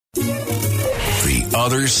The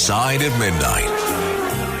Other Side of Midnight.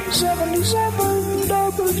 77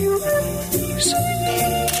 WABC.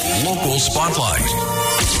 Local Spotlight.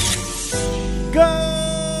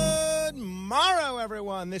 Good morrow,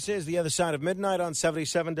 everyone. This is The Other Side of Midnight on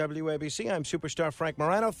 77 WABC. I'm Superstar Frank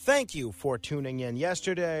Morano. Thank you for tuning in.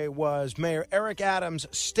 Yesterday was Mayor Eric Adams'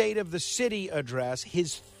 State of the City address,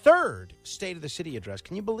 his third State of the City address.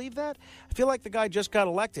 Can you believe that? I feel like the guy just got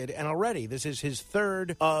elected, and already this is his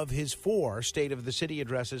third of his four State of the City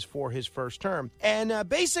addresses for his first term. And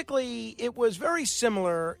basically, it was very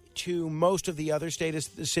similar to most of the other State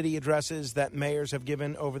of the City addresses that mayors have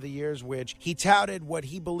given over the years, which he touted what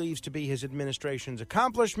he believes to be his administration's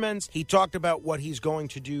accomplishments. He talked about what he's going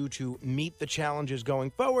to do to meet the challenges going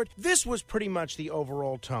forward. This was pretty much the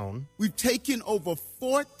overall tone. We've taken over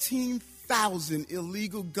 14,000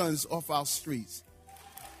 illegal guns off our streets,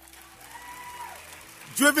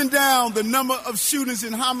 driven down the number of shootings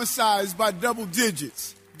and homicides by double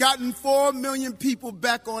digits, gotten 4 million people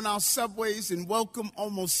back on our subways, and welcomed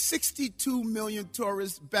almost 62 million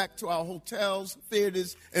tourists back to our hotels,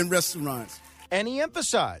 theaters, and restaurants. And he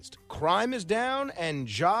emphasized crime is down and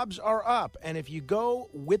jobs are up. And if you go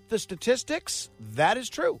with the statistics, that is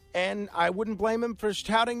true. And I wouldn't blame him for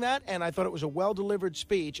touting that. And I thought it was a well-delivered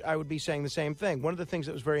speech. I would be saying the same thing. One of the things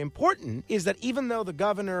that was very important is that even though the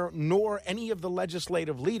governor nor any of the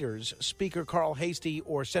legislative leaders, Speaker Carl Hastie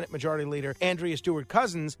or Senate Majority Leader Andrea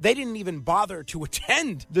Stewart-Cousins, they didn't even bother to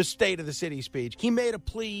attend the State of the City speech. He made a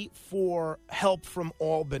plea for help from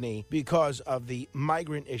Albany because of the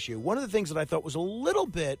migrant issue. One of the things that I thought was a little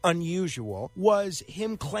bit unusual was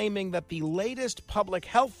him claiming that the latest public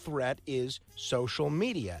health threat is social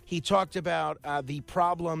media. He talked about the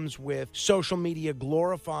problems with social media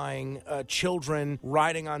glorifying children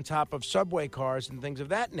riding on top of subway cars and things of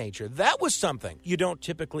that nature. That was something you don't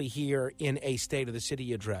typically hear in a State of the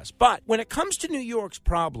City address. But when it comes to New York's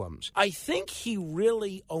problems, I think he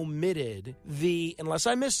really omitted unless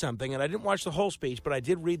I missed something, and I didn't watch the whole speech, but I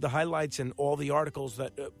did read the highlights and all the articles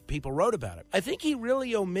that people wrote about it. I think he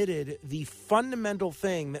really omitted the fundamental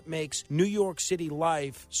thing that makes New York City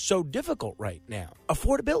life so difficult right now.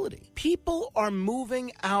 Affordability. People are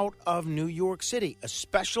moving out of New York City,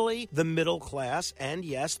 especially the middle class and,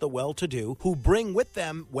 yes, the well-to-do, who bring with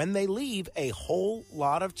them, when they leave, a whole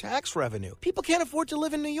lot of tax revenue. People can't afford to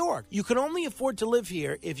live in New York. You can only afford to live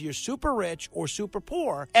here if you're super rich or super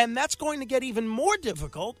poor, and that's going to get even more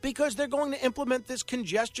difficult because they're going to implement this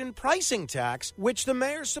congestion pricing tax, which the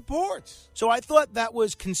mayor supports. So I thought that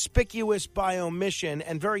was conspicuous by omission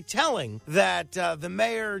and very telling that the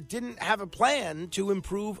mayor didn't have a plan to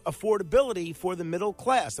improve affordability for the middle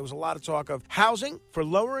class. There was a lot of talk of housing for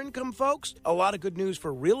lower income folks, a lot of good news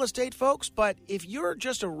for real estate folks, but if you're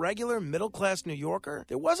just a regular middle class New Yorker,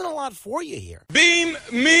 there wasn't a lot for you here. Beam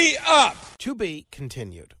me up! To be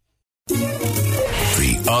continued.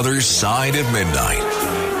 The Other Side of Midnight.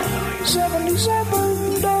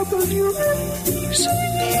 77 WABC.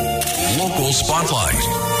 Local Spotlight.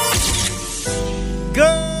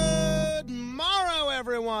 Good morrow,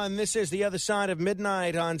 everyone. This is The Other Side of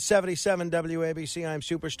Midnight on 77 WABC. I'm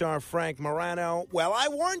Superstar Frank Morano. Well, I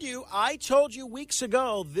warned you. I told you weeks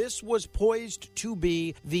ago this was poised to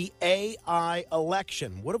be the AI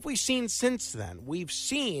election. What have we seen since then? We've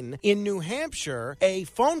seen in New Hampshire a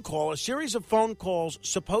series of phone calls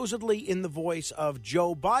supposedly in the voice of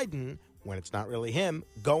Joe Biden, when it's not really him,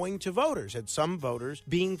 going to voters, and some voters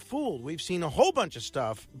being fooled. We've seen a whole bunch of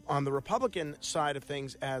stuff on the Republican side of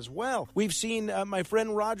things as well. We've seen my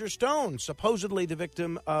friend Roger Stone, supposedly the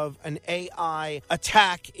victim of an AI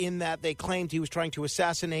attack in that they claimed he was trying to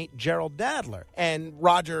assassinate Gerald Nadler. And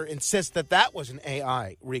Roger insists that that was an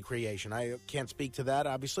AI recreation. I can't speak to that,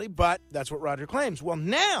 obviously, but that's what Roger claims. Well,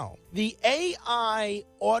 now the AI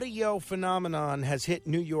audio phenomenon has hit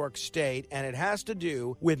New York State, and it has to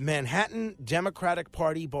do with Manhattan Democratic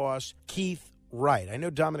Party boss Keith Wright. I know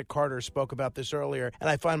Dominic Carter spoke about this earlier, and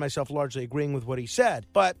I find myself largely agreeing with what he said.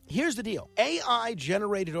 But here's the deal.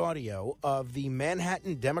 AI-generated audio of the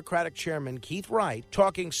Manhattan Democratic chairman, Keith Wright,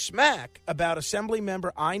 talking smack about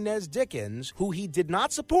Assemblymember Inez Dickens, who he did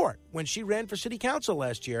not support when she ran for city council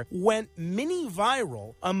last year, went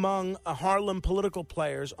mini-viral among Harlem political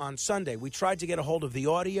players on Sunday. We tried to get a hold of the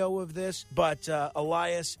audio of this, but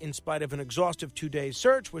Elias, in spite of an exhaustive 2-day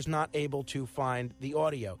search, was not able to find the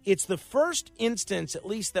audio. It's the first instance, at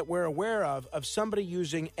least that we're aware of somebody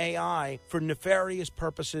using AI for nefarious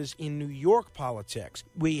purposes in New York politics.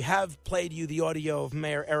 We have played you the audio of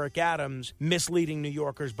Mayor Eric Adams misleading New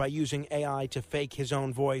Yorkers by using AI to fake his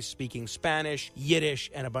own voice, speaking Spanish,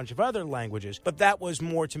 Yiddish, and a bunch of other languages. But that was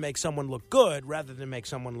more to make someone look good rather than make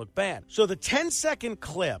someone look bad. So the 10-second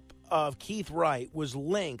clip of Keith Wright was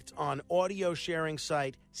linked on audio sharing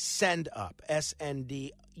site SendUp,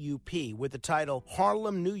 SNDUP, with the title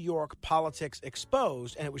Harlem, New York Politics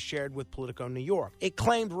Exposed, and it was shared with Politico New York. It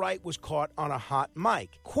claimed Wright was caught on a hot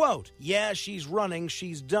mic. Quote, "Yeah, she's running,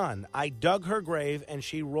 she's done. I dug her grave and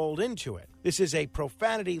she rolled into it." This is a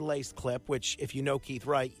profanity-laced clip, which, if you know Keith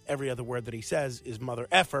Wright, every other word that he says is mother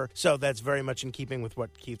effer, so that's very much in keeping with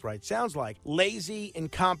what Keith Wright sounds like. Lazy,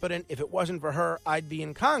 incompetent, if it wasn't for her, I'd be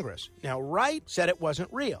in Congress. Now, Wright said it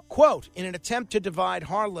wasn't real. Quote, "In an attempt to divide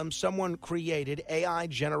Harlem, someone created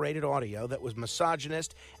AI-generated audio that was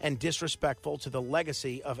misogynist and disrespectful to the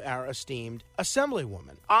legacy of our esteemed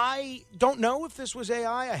Assemblywoman." I don't know if this was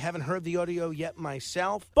AI. I haven't heard the audio yet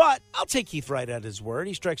myself, but I'll take Keith Wright at his word.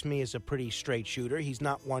 He strikes me as a pretty straight shooter. He's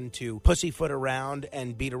not one to pussyfoot around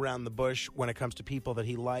and beat around the bush when it comes to people that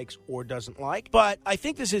he likes or doesn't like. But I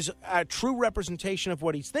think this is a true representation of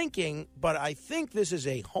what he's thinking, but I think this is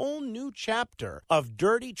a whole new chapter of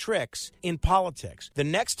dirty tricks in politics. The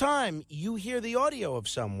next time you hear the audio of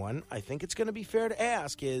someone, I think it's going to be fair to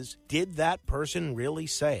ask is, did that person really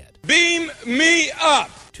say it? Beam me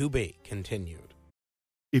up! To be continued.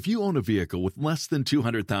 If you own a vehicle with less than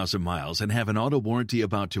 200,000 miles and have an auto warranty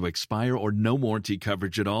about to expire or no warranty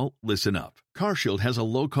coverage at all, listen up. CarShield has a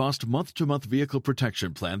low-cost month-to-month vehicle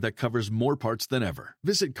protection plan that covers more parts than ever.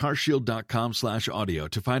 Visit carshield.com/audio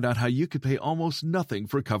to find out how you could pay almost nothing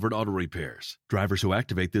for covered auto repairs. Drivers who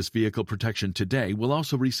activate this vehicle protection today will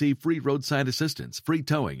also receive free roadside assistance, free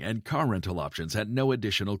towing, and car rental options at no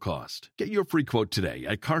additional cost. Get your free quote today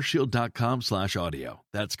at carshield.com/audio.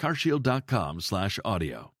 That's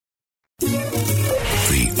carshield.com/audio.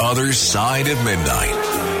 The Other Side of Midnight.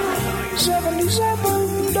 77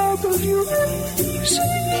 WABC.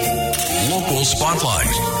 Local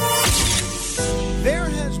Spotlight. There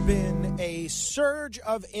has been a surge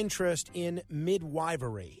of interest in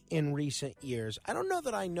midwifery in recent years. I don't know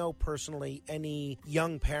that I know personally any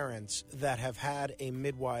young parents that have had a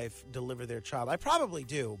midwife deliver their child. I probably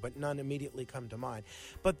do, but none immediately come to mind.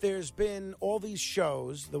 But there's been all these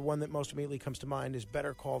shows. The one that most immediately comes to mind is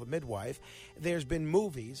Better Call the Midwife. There's been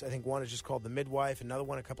movies. I think one is just called The Midwife. Another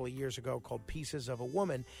one a couple of years ago called Pieces of a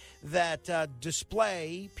Woman that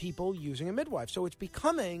display people using a midwife. So it's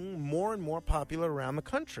becoming more and more popular around the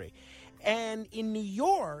country. And in New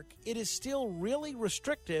York, it is still really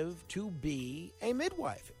restrictive to be a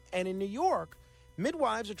midwife. And in New York,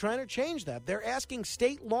 midwives are trying to change that. They're asking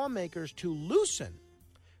state lawmakers to loosen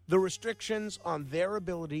the restrictions on their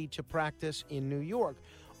ability to practice in New York,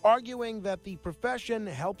 arguing that the profession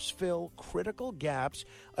helps fill critical gaps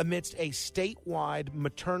amidst a statewide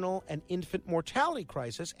maternal and infant mortality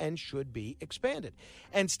crisis and should be expanded.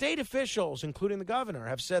 And state officials, including the governor,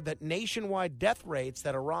 have said that nationwide death rates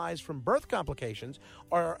that arise from birth complications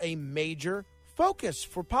are a major focus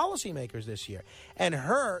for policymakers this year. And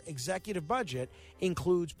her executive budget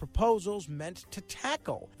includes proposals meant to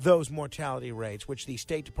tackle those mortality rates, which the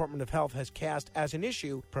State Department of Health has cast as an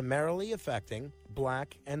issue primarily affecting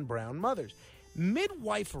Black and brown mothers.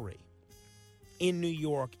 Midwifery in New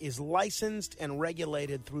York is licensed and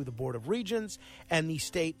regulated through the Board of Regents and the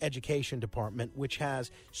State Education Department, which has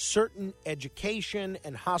certain education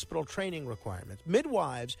and hospital training requirements.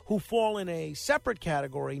 Midwives, who fall in a separate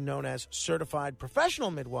category known as certified professional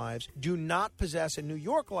midwives, do not possess a New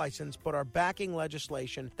York license but are backing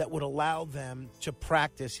legislation that would allow them to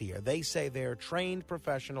practice here. They say they're trained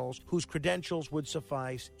professionals whose credentials would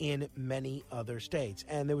suffice in many other states.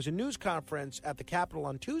 And there was a news conference at the Capitol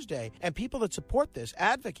on Tuesday, and people that support this,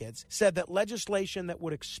 advocates, said that legislation that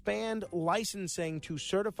would expand licensing to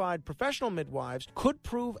certified professional midwives could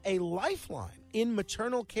prove a lifeline in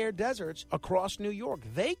maternal care deserts across New York.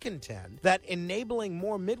 They contend that enabling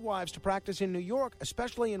more midwives to practice in New York,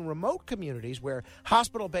 especially in remote communities where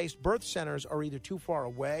hospital-based birth centers are either too far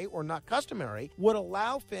away or not customary, would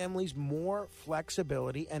allow families more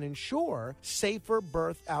flexibility and ensure safer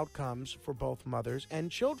birth outcomes for both mothers and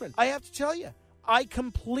children. I have to tell you, I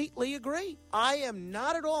completely agree. I am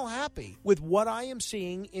not at all happy with what I am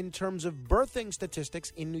seeing in terms of birthing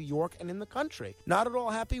statistics in New York and in the country. Not at all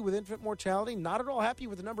happy with infant mortality. Not at all happy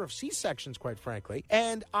with the number of C-sections, quite frankly.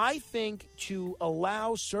 And I think to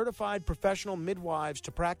allow certified professional midwives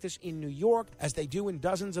to practice in New York, as they do in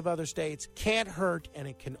dozens of other states, can't hurt, and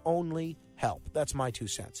it can only help. That's my 2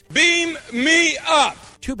 cents. Beam me up!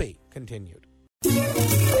 To be continued.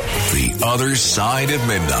 The Other Side of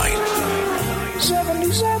Midnight.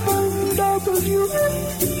 77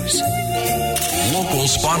 WABC. Local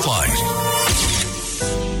Spotlight.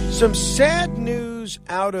 Some sad news news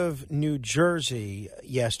out of New Jersey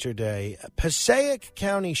yesterday. Passaic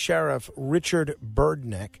County Sheriff Richard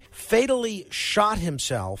Berdnick fatally shot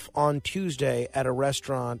himself on Tuesday at a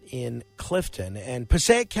restaurant in Clifton. And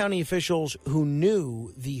Passaic County officials who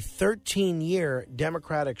knew the 13-year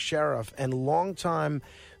Democratic sheriff and longtime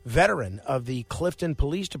veteran of the Clifton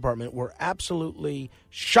Police Department were absolutely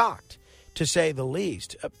shocked, to say the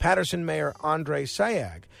least. Patterson Mayor Andre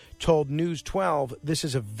Sayag told News 12 this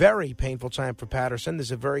is a very painful time for Patterson. This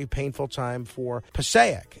is a very painful time for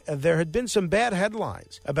Passaic. There had been some bad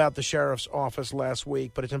headlines about the sheriff's office last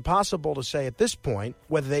week, but it's impossible to say at this point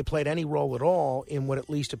whether they played any role at all in what at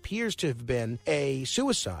least appears to have been a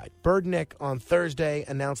suicide. Berdnick on Thursday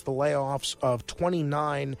announced the layoffs of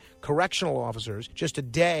 29 correctional officers just a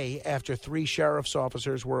day after 3 sheriff's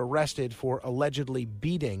officers were arrested for allegedly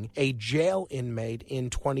beating a jail inmate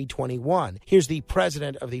in 2021. Here's the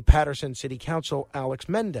president of the Patterson City Council, Alex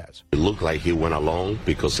Mendez. It looked like he went alone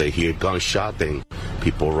because they hear gunshot and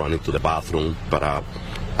people run into the bathroom, but I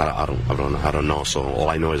don't know. So all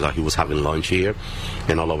I know is that he was having lunch here,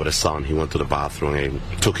 and all over the sun, he went to the bathroom and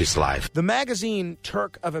took his life. The magazine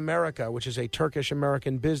Turk of America, which is a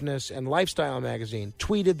Turkish-American business and lifestyle magazine,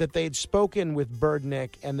 tweeted that they had spoken with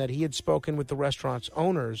Berdnick and that he had spoken with the restaurant's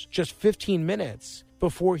owners just 15 minutes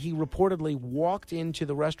before he reportedly walked into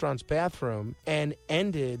the restaurant's bathroom and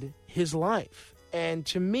ended his life. And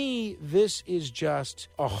to me, this is just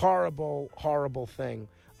a horrible, horrible thing.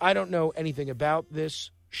 I don't know anything about this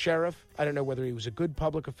sheriff. I don't know whether he was a good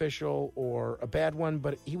public official or a bad one,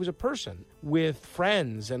 but he was a person with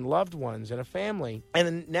friends and loved ones and a family,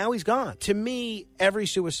 and now he's gone. To me, every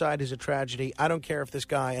suicide is a tragedy. I don't care if this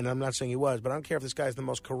guy, and I'm not saying he was, but I don't care if this guy is the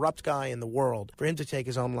most corrupt guy in the world. For him to take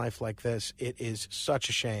his own life like this, it is such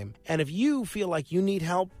a shame. And if you feel like you need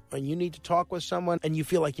help and you need to talk with someone and you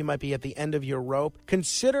feel like you might be at the end of your rope,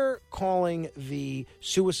 consider calling the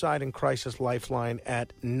Suicide and Crisis Lifeline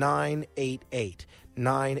at 988.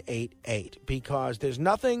 988, because there's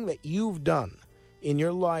nothing that you've done in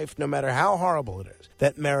your life, no matter how horrible it is,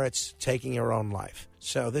 that merits taking your own life.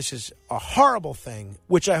 So this is a horrible thing,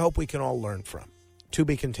 which I hope we can all learn from. To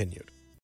be continued.